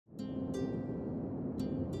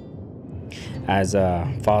As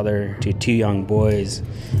a father to two young boys,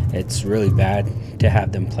 it's really bad to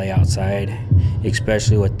have them play outside,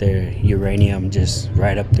 especially with their uranium just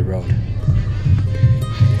right up the road.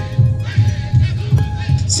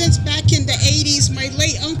 Since back in the 80s, my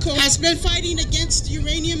late uncle has been fighting against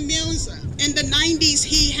uranium mills. In the 90s,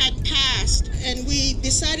 he had passed, and we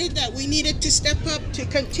decided that we needed to step up to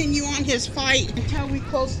continue on his fight until we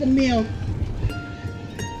closed the mill.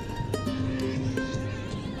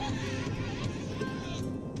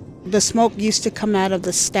 The smoke used to come out of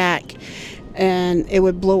the stack, and it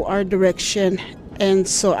would blow our direction. And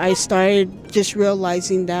so I started just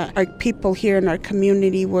realizing that our people here in our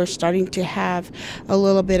community were starting to have a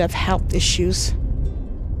little bit of health issues.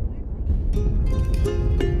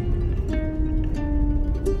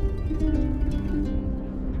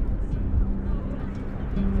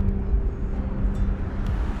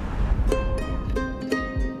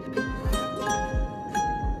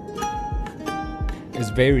 It's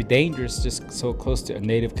very dangerous just so close to a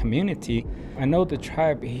native community. I know the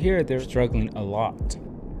tribe here, they're struggling a lot.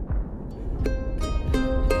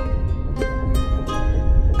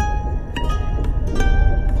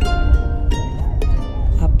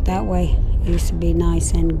 Up that way it used to be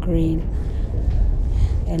nice and green.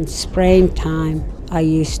 In springtime, I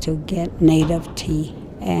used to get native tea,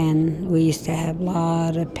 and we used to have a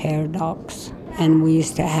lot of paradox, and we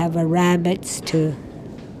used to have rabbits too.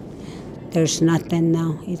 There's nothing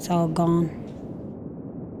now, it's all gone.